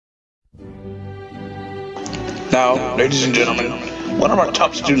Now, ladies and gentlemen, one of our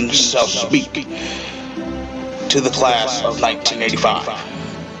top students shall speak to the class of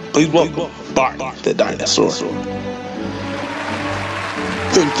 1985. Please welcome Barney the dinosaur.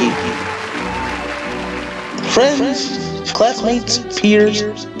 Thank you. Friends, classmates, peers,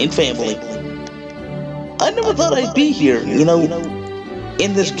 and family. I never thought I'd be here,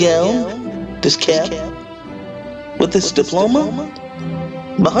 in this gown, this cap, with this diploma,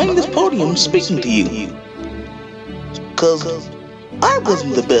 behind this podium speaking to you. 'Cause I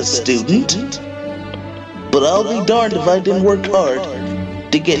wasn't the best student, but I'll be darned if I didn't work hard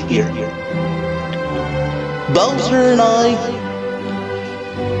to get here. Bowser and I,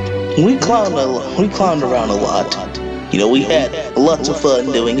 we clowned around a lot. We had lots of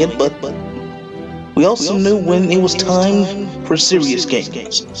fun doing it, but we also knew when it was time for serious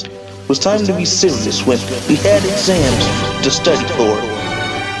games. It was time to be serious when we had exams to study for,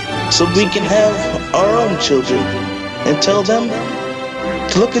 so we can have our own children and tell them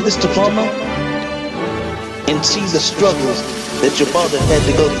to look at this diploma and see the struggles that your father had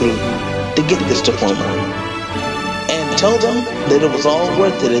to go through to get this diploma. And tell them that it was all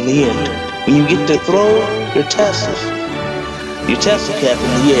worth it in the end. When you get to throw your tassel cap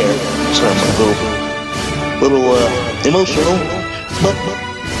in the air. Sorry, I'm a little emotional. But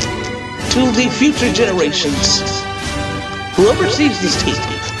to the future generations, whoever sees this tape,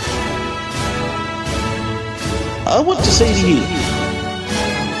 I want to say to you,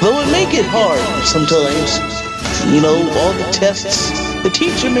 though it may get hard sometimes, all the tests, the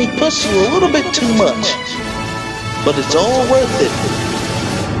teacher may push you a little bit too much, but it's all worth it.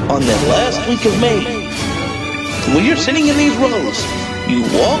 On that last week of May, when you're sitting in these rows, you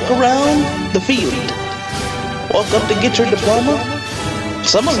walk around the field, walk up to get your diploma.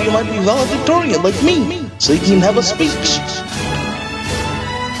 Some of you might be valedictorian like me, so you can have a speech.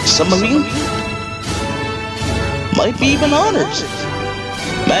 Some of you might be even honors.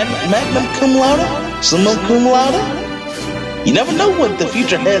 Magna cum laude, summa cum laude. You never know what the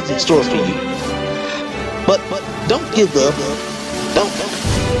future has in store for you. But don't give up.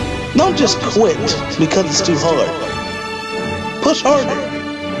 Don't just quit because it's too hard. Push harder.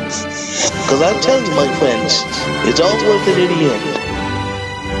 Because I tell you, my friends, it's all worth it in the end.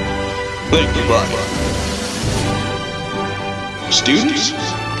 Thank you, Barney. Students,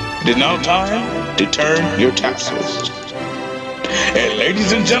 it is now time to turn your tassels. And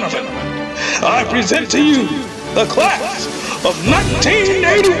ladies and gentlemen, I present to you the class of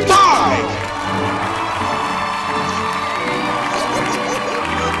 1985!